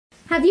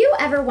Have you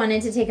ever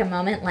wanted to take a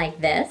moment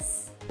like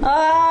this?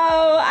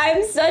 Oh,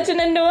 I'm such an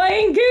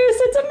annoying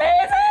goose, it's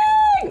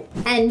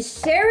amazing! And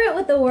share it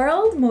with the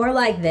world more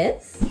like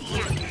this?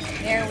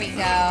 There we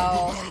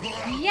go.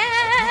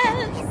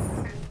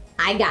 Yes!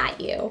 I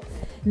got you.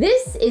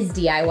 This is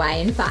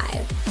DIY in 5.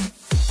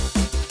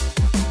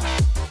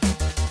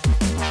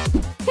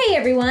 Hey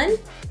everyone,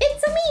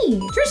 it's me,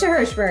 Trisha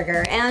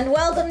Hirschberger, and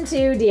welcome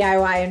to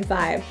DIY in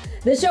 5,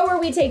 the show where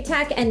we take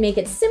tech and make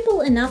it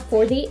simple enough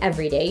for the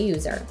everyday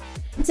user.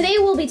 Today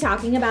we'll be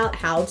talking about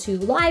how to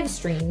live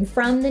stream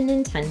from the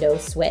Nintendo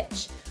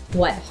Switch,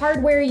 what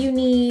hardware you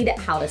need,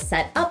 how to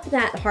set up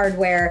that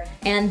hardware,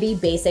 and the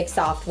basic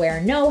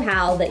software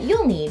know-how that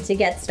you'll need to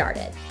get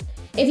started.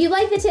 If you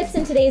like the tips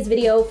in today's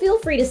video, feel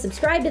free to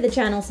subscribe to the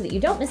channel so that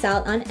you don't miss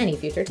out on any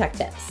future tech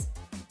tips.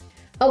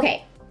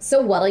 Okay, so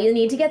what'll you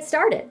need to get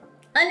started?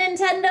 A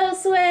Nintendo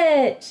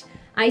Switch!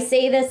 I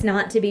say this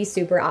not to be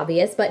super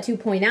obvious, but to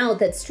point out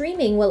that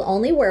streaming will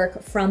only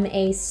work from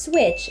a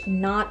Switch,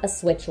 not a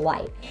Switch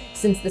Lite,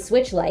 since the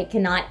Switch Lite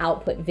cannot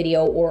output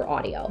video or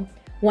audio.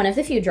 One of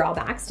the few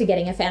drawbacks to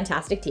getting a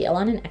fantastic deal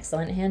on an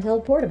excellent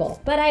handheld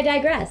portable, but I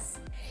digress.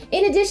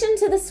 In addition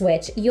to the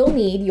Switch, you'll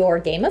need your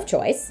game of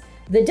choice,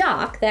 the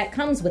dock that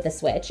comes with the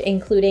Switch,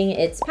 including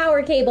its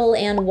power cable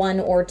and 1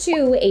 or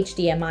 2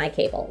 HDMI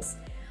cables.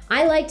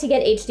 I like to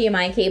get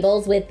HDMI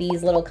cables with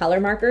these little color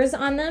markers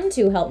on them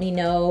to help me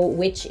know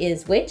which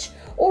is which,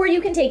 or you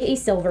can take a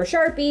silver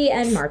Sharpie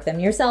and mark them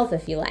yourself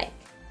if you like.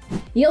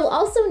 You'll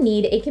also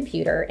need a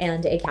computer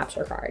and a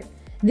capture card.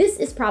 This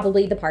is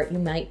probably the part you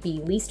might be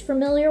least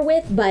familiar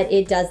with, but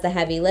it does the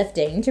heavy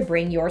lifting to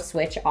bring your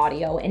Switch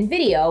audio and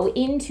video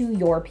into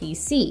your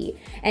PC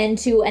and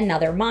to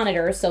another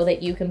monitor so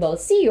that you can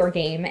both see your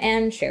game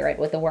and share it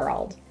with the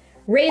world.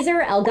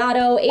 Razer,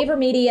 Elgato,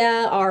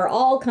 AverMedia are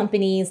all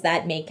companies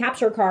that make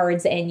capture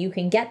cards, and you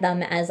can get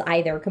them as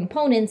either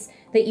components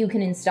that you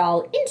can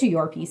install into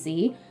your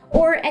PC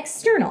or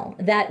external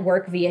that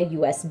work via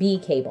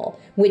USB cable,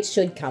 which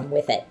should come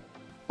with it.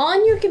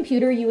 On your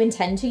computer you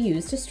intend to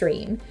use to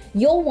stream,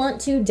 you'll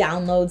want to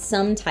download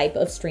some type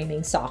of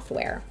streaming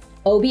software.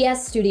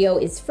 OBS Studio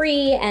is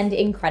free and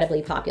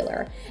incredibly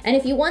popular. And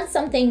if you want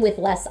something with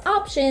less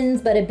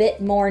options but a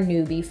bit more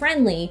newbie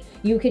friendly,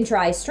 you can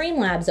try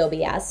Streamlabs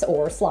OBS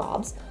or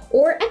Slobs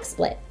or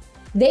XSplit.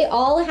 They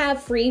all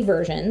have free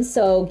versions,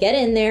 so get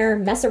in there,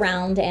 mess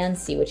around, and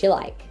see what you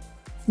like.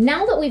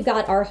 Now that we've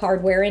got our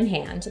hardware in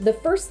hand, the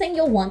first thing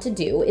you'll want to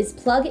do is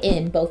plug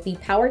in both the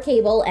power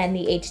cable and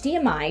the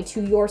HDMI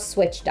to your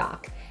Switch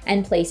dock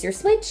and place your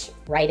Switch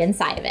right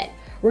inside of it,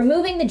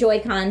 removing the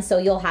Joy-Con so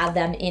you'll have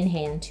them in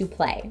hand to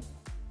play.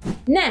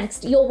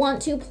 Next, you'll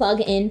want to plug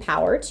in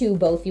power to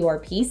both your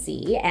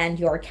PC and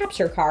your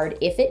capture card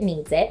if it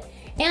needs it,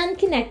 and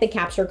connect the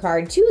capture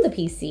card to the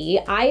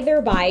PC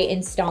either by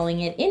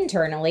installing it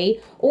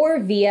internally or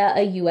via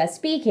a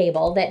USB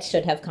cable that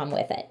should have come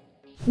with it.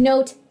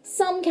 Note,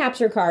 some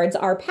capture cards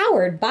are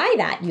powered by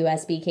that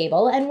USB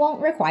cable and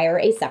won't require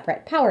a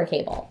separate power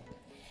cable.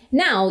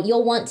 Now,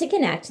 you'll want to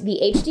connect the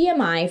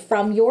HDMI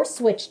from your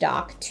Switch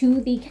dock to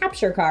the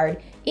capture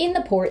card in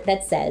the port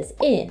that says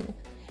in.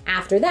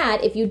 After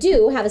that, if you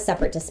do have a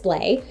separate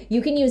display,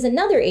 you can use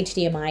another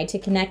HDMI to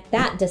connect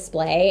that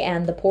display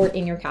and the port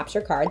in your capture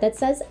card that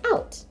says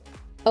out.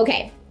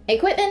 Okay,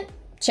 equipment,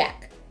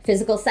 check.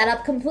 Physical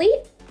setup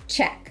complete?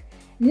 Check.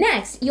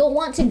 Next, you'll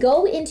want to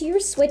go into your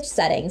Switch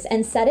settings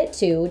and set it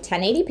to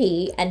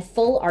 1080p and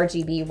full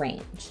RGB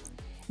range.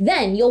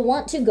 Then you'll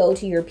want to go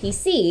to your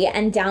PC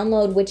and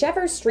download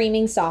whichever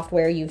streaming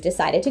software you've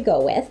decided to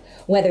go with,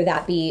 whether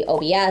that be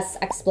OBS,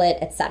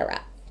 XSplit,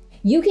 etc.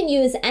 You can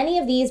use any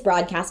of these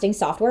broadcasting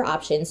software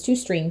options to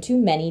stream to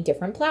many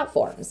different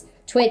platforms: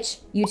 Twitch,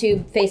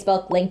 YouTube,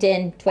 Facebook,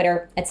 LinkedIn,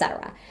 Twitter,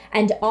 etc.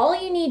 And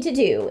all you need to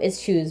do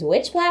is choose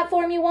which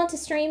platform you want to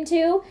stream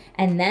to,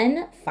 and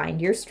then find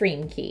your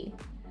stream key.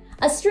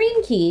 A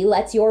stream key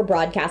lets your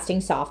broadcasting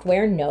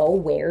software know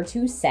where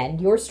to send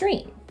your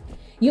stream.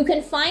 You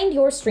can find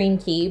your stream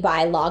key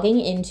by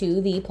logging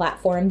into the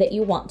platform that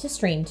you want to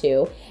stream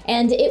to,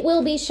 and it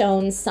will be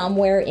shown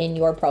somewhere in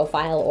your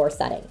profile or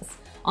settings.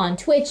 On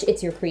Twitch,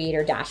 it's your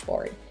creator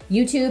dashboard.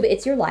 YouTube,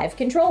 it's your live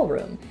control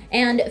room.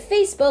 And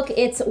Facebook,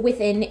 it's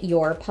within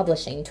your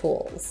publishing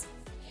tools.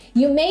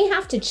 You may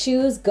have to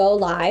choose Go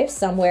Live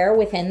somewhere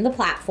within the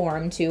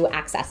platform to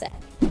access it.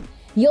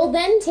 You'll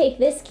then take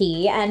this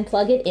key and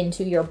plug it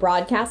into your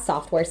broadcast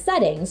software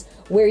settings,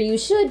 where you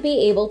should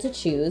be able to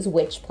choose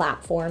which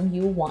platform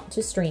you want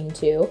to stream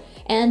to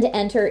and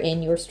enter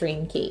in your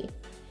stream key.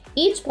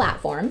 Each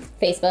platform,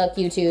 Facebook,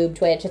 YouTube,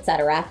 Twitch,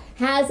 etc.,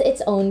 has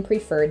its own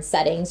preferred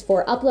settings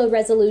for upload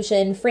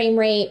resolution, frame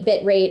rate,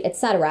 bit rate,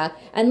 etc.,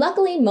 and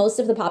luckily most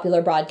of the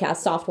popular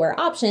broadcast software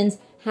options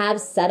have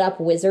setup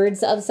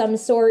wizards of some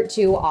sort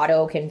to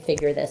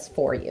auto-configure this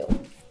for you.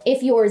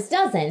 If yours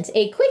doesn't,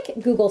 a quick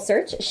Google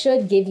search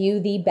should give you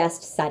the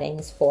best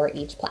settings for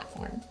each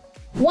platform.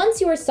 Once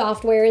your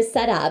software is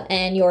set up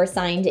and you're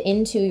signed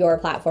into your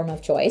platform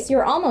of choice,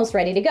 you're almost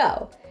ready to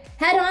go.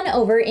 Head on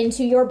over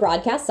into your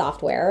broadcast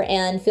software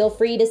and feel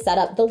free to set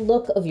up the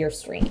look of your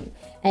stream.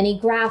 any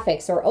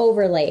graphics or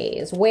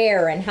overlays,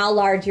 where and how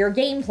large your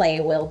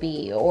gameplay will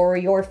be, or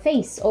your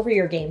face over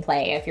your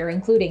gameplay if you're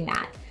including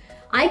that.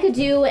 I could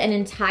do an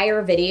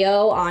entire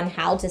video on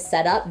how to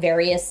set up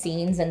various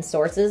scenes and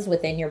sources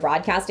within your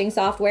broadcasting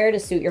software to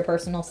suit your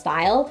personal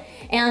style.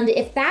 And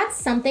if that's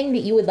something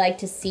that you would like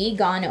to see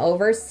gone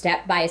over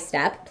step by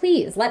step,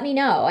 please let me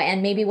know,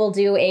 and maybe we'll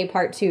do a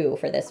part 2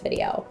 for this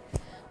video.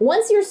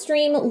 Once your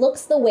stream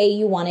looks the way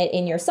you want it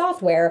in your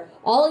software,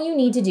 all you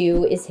need to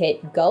do is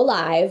hit go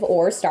live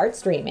or start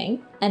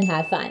streaming and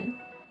have fun.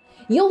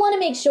 You'll want to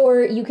make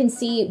sure you can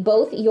see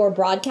both your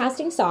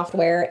broadcasting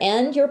software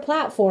and your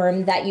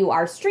platform that you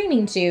are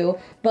streaming to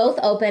both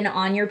open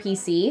on your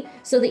PC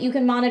so that you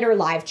can monitor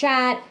live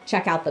chat,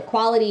 check out the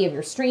quality of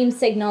your stream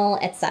signal,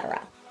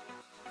 etc.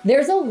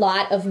 There's a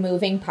lot of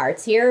moving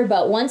parts here,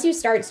 but once you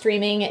start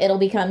streaming, it'll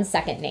become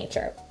second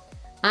nature.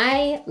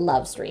 I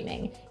love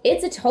streaming.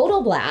 It's a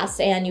total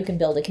blast, and you can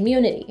build a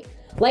community.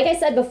 Like I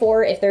said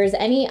before, if there's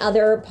any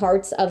other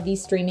parts of the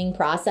streaming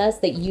process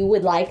that you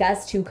would like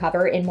us to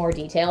cover in more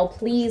detail,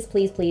 please,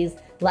 please, please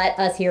let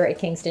us here at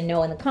Kingston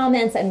know in the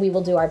comments, and we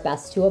will do our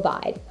best to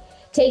abide.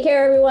 Take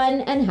care,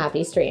 everyone, and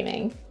happy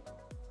streaming.